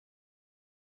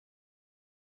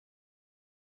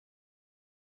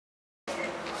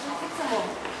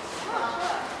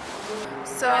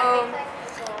So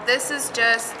this is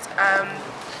just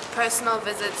personal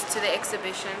visits to the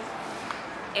exhibition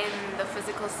in the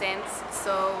physical sense.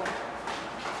 So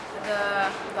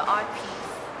the art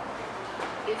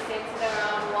piece is centered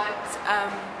around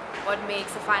what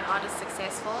makes a fine artist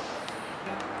successful.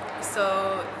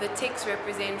 So the ticks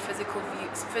represent physical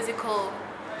views,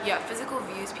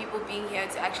 people being here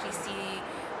to actually see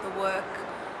the work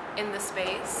in the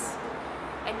space.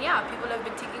 And yeah, people have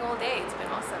been ticking all day. It's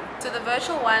been awesome. So the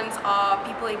virtual ones are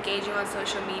people engaging on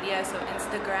social media, so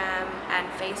Instagram and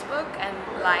Facebook, and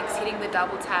likes, hitting the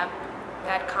double tap,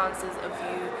 that counts as a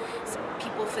view. So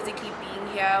people physically being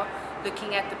here,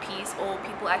 looking at the piece, or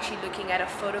people actually looking at a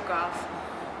photograph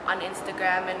on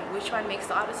Instagram, and which one makes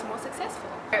the artist more successful.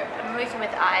 I'm working with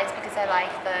eyes because I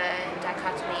like the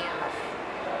dichotomy of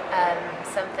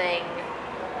something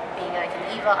being like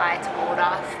an evil eye to ward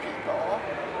off people,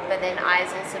 but then eyes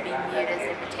also being viewed as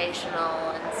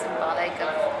invitational and symbolic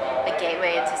of a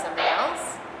gateway into something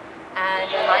else. And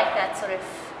I like that sort of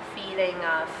feeling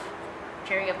of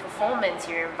during a performance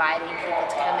you're inviting people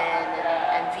to come in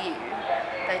and view,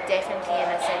 but definitely in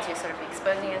a sense you're sort of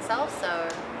exposing yourself. So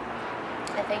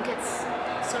I think it's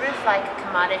sort of like a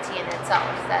commodity in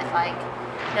itself, that like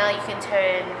now you can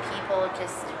turn people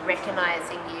just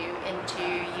recognizing you into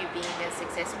you being a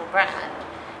successful brand.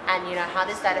 And you know, how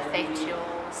does that affect your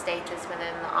status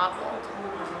within the art world?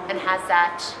 And has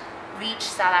that reached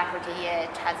South Africa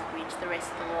yet? Has it reached the rest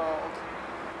of the world?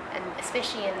 And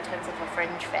especially in terms of a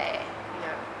fringe fair, you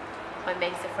know, what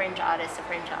makes a fringe artist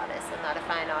and not a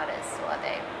fine artist, or are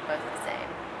they both the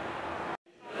same?